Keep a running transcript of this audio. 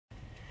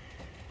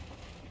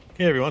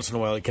Yeah, every once in a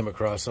while you come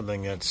across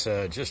something that's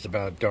just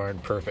about darn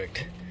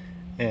perfect.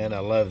 And I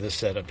love this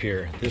setup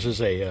here. This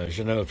is a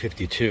Jeanneau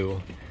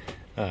 52.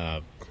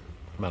 I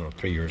don't know,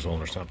 3 years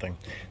old or something.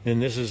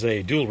 And this is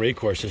a dual rate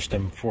core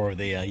system for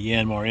the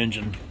Yacht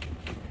engine.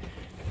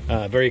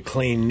 Very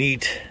clean,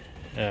 neat,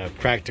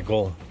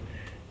 practical,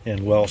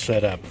 and well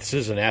set up. This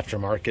is an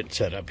aftermarket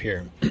setup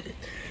here.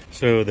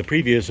 So the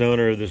previous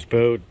owner of this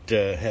boat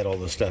had all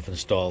this stuff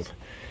installed.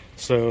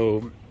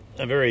 So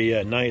a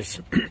very nice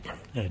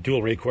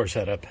dual rate core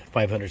setup,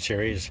 500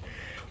 series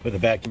with a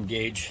vacuum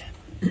gauge.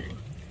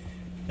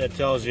 That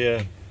tells you,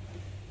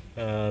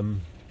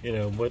 you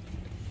know, what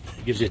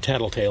gives you a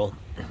tattletale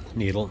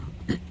needle.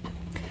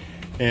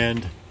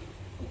 And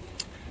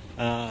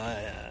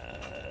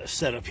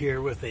set up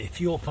here with a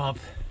fuel pump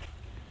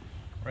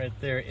right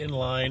there in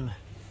line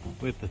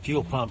with the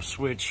fuel pump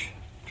switch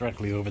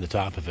directly over the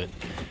top of it,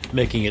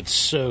 making it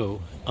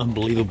so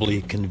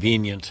unbelievably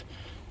convenient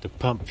to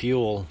pump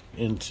fuel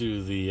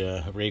into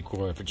the rate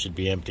core if it should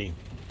be empty.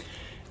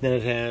 Then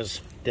it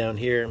has down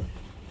here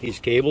these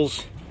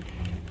cables.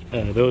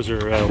 Those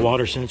are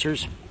water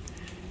sensors.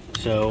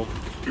 So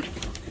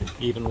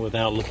even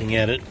without looking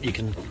at it, you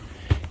can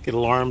get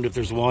alarmed if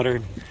there's water.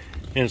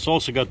 And it's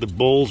also got the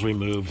bowls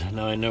removed.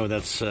 Now I know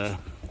that's an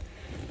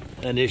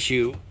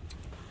issue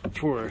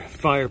for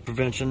fire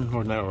prevention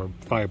or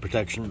fire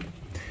protection,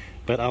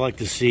 but I like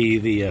to see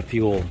the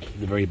fuel at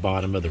the very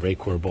bottom of the rate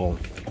core bowl.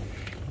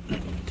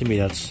 To me,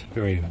 that's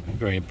very,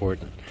 very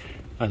important.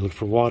 I look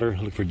for water,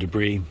 I look for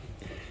debris.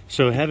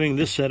 So having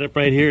this setup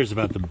right here is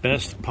about the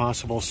best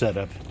possible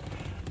setup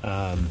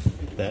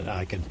that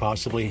I can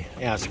possibly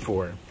ask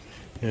for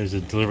as a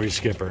delivery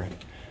skipper,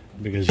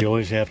 because you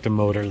always have to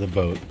motor the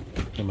boat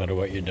no matter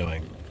what you're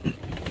doing.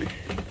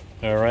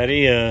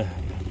 Alrighty,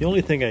 the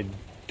only thing I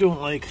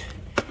don't like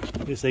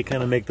is they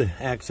kind of make the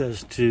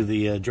access to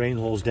the drain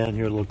holes down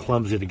here a little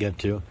clumsy to get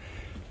to.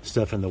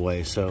 Stuff in the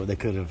way, so they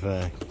could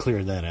have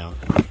cleared that out.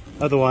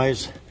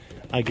 Otherwise,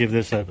 I give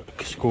this a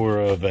score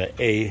of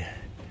A+.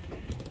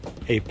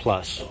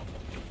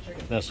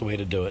 That's the way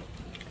to do it.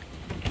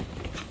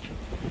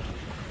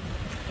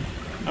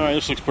 All right,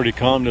 this looks pretty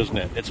calm, doesn't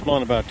it? It's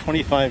blowing about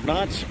 25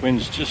 knots.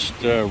 Wind's just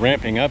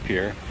ramping up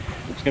here.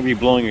 It's going to be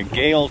blowing a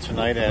gale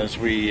tonight as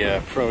we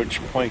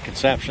approach Point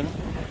Conception.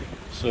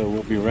 So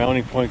we'll be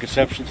rounding Point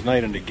Conception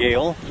tonight into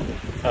gale.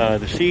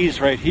 The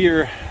seas right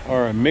here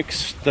are a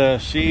mixed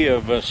sea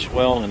of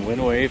swell and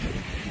wind wave,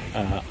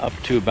 up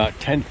to about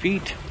 10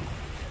 feet.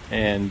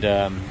 And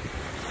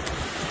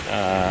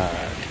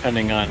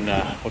depending on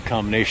what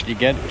combination you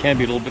get, it can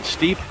be a little bit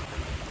steep,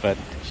 but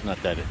it's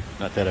not that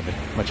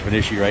much of an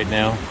issue right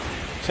now.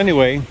 So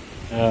anyway,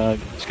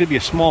 it's going to be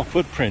a small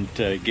footprint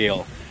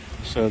gale.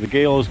 So the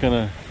gale is going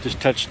to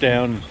just touch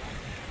down,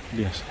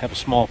 have a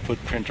small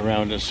footprint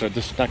around us, so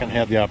it's not going to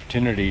have the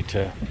opportunity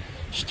to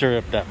stir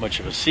up that much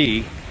of a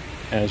sea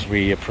as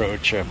we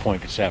approach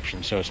Point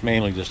Conception. So it's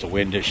mainly just a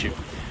wind issue.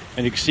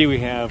 And you can see we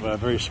have a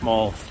very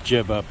small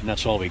jib up, and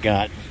that's all we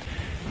got.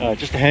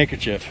 Just a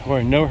handkerchief. We're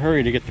in no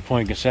hurry to get to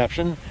Point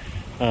Conception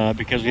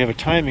because we have a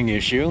timing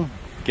issue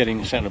getting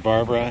to Santa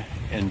Barbara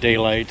in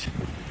daylight,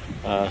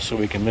 so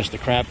we can miss the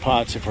crab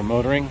pots if we're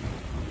motoring.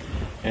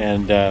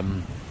 And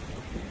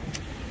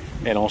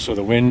also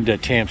the wind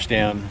tamps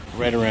down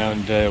right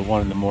around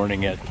 1 in the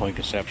morning at Point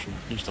Conception,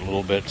 just a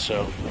little bit,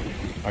 so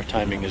our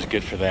timing is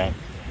good for that.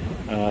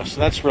 So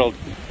that's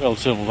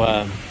relatively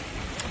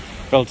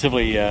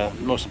the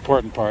most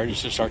important part,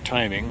 is just our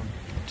timing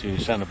to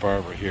Santa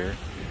Barbara here.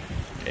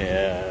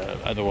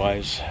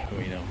 Otherwise,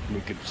 you know,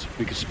 we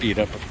could speed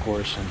up, of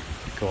course, and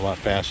go a lot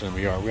faster than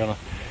we are. We're on a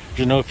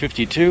Jeanneau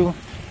 52.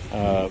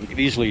 We could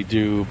easily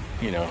do,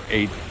 you know,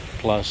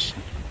 8+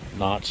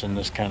 knots in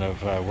this kind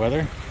of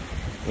weather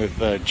with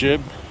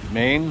jib,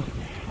 main.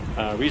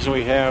 Reason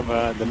we have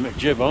the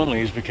jib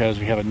only is because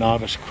we have a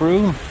novice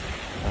crew,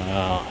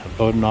 a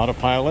boat and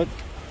autopilot,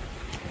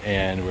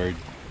 and we're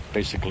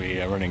basically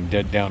running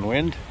dead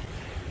downwind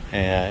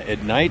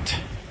at night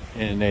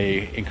in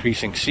a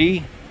increasing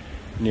sea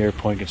near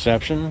Point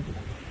Conception,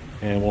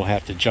 and we'll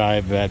have to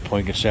jibe at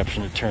Point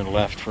Conception to turn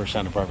left for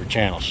Santa Barbara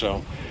Channel.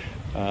 So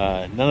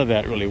none of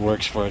that really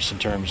works for us in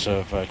terms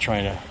of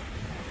trying to,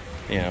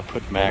 you know,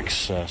 put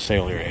max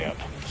sail area up.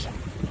 So,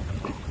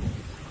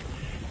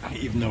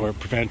 even though we're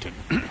prevented,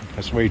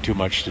 that's way too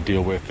much to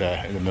deal with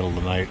in the middle of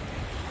the night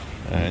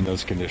in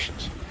those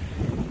conditions.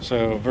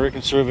 So very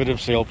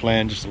conservative sail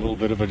plan, just a little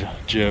bit of a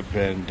jib,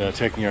 and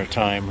taking our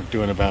time. We're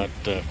doing about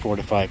 4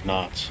 to 5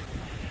 knots.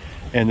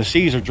 And the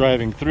seas are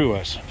driving through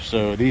us.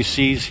 So these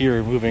seas here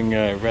are moving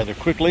rather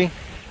quickly,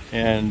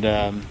 and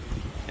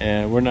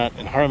we're not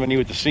in harmony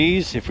with the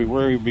seas. If we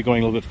were, we'd be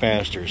going a little bit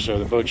faster. So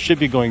the boat should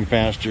be going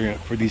faster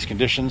for these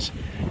conditions,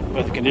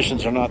 but the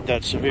conditions are not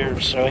that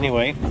severe. So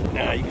anyway,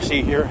 you can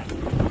see here,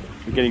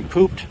 we're getting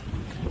pooped.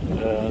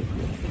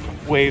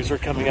 Waves are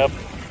coming up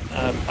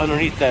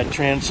underneath that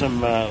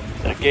transom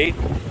gate,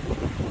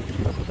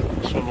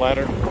 swim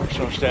ladder,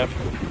 swim step,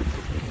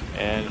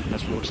 and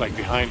that's what it looks like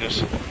behind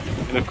us.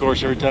 And of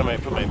course, every time I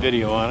put my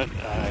video on it,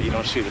 you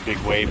don't see the big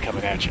wave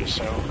coming at you.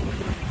 So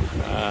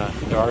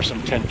There are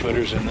some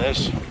 10-footers in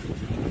this.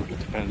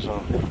 Depends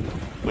on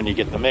when you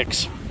get the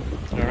mix.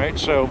 All right,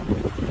 so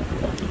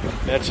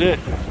that's it.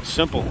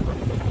 Simple.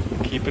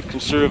 Keep it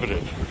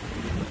conservative.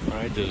 All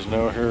right, there's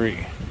no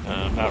hurry.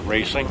 I'm not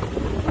racing,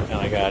 and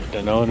I got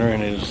an owner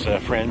and his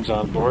friends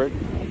on board,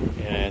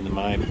 and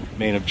my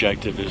main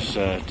objective is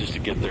just to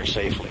get there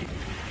safely.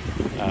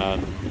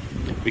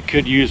 We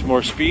could use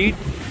more speed,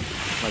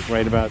 like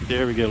right about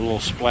there. We get a little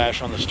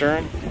splash on the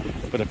stern,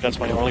 but if that's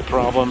my only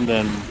problem,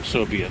 then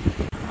so be it.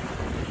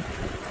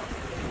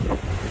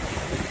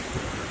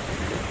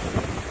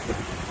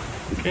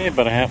 Okay,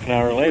 about a half an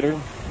hour later,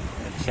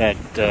 it's at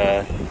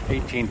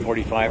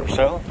 18:45 or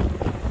so.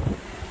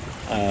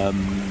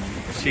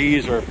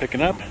 Seas are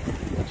picking up.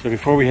 So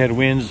before we had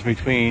winds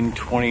between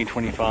 20 and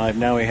 25,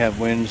 now we have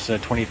winds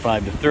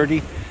 25 to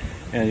 30.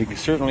 And you can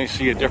certainly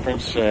see a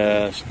difference.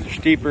 They're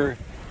steeper,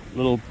 a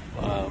little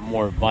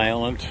more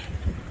violent,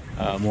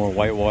 more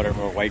whitewater,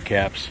 more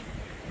whitecaps.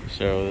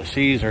 So the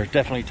seas are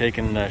definitely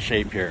taking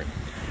shape here.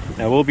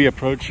 Now we'll be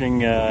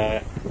approaching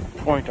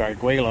Point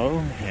Arguello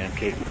and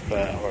Cape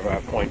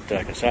or Point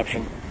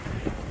Conception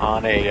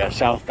on a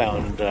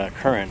southbound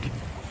current.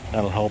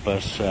 That'll help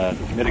us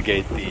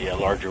mitigate the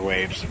larger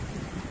waves.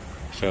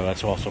 So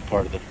that's also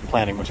part of the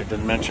planning, which I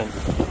didn't mention.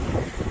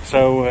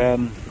 So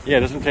yeah, it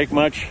doesn't take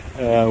much.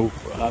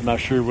 I'm not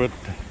sure what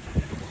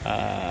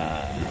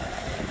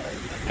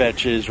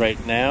fetch is right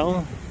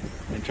now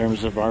in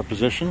terms of our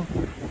position,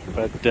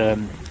 but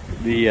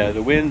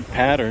the wind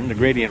pattern, the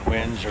gradient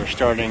winds, are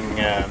starting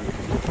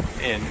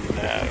in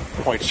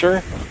Point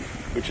Sur,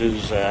 which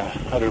is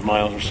 100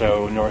 miles or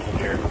so north of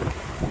here.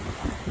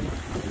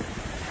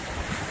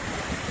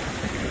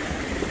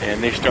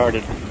 And they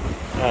started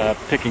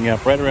picking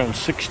up right around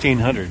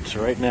 1600,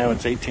 so right now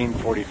it's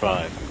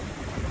 1845.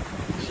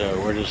 So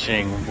we're just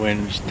seeing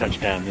winds touch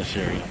down this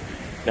area.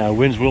 Now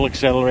winds will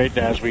accelerate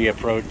as we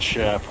approach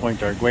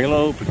Point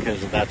Arguello,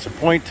 because that's a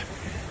point.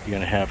 You're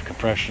going to have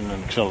compression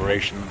and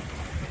acceleration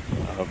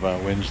of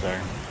winds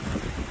there.